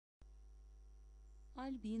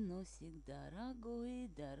Альбиносик, дорогой,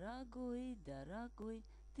 дорогой, дорогой,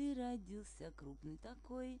 ты родился крупный,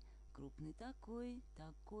 такой,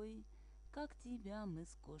 такой. Как тебя мы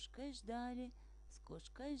с кошкой ждали, с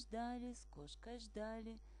кошкой ждали, с кошкой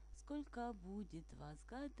ждали. Сколько будет вас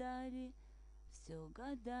гадали, все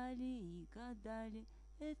гадали и гадали.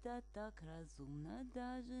 Это так разумно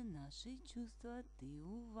даже, наши чувства ты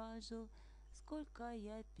уважил. Сколько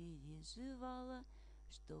я переживала,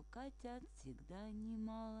 что котят всегда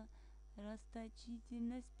немало.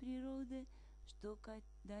 Расточительность природы, что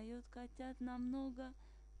даёт котят нам много.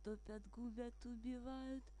 Топят, губят,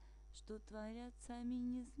 убивают, что тварят, сами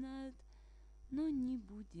не знают. Но не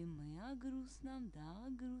будем мы о грустном, да о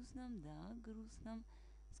грустном, да о грустном.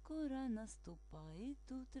 Скоро наступает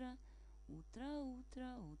утро, утро,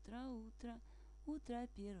 утро, утро, утро. Утро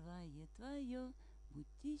первое твое,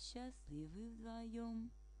 будьте счастливы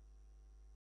вдвоем.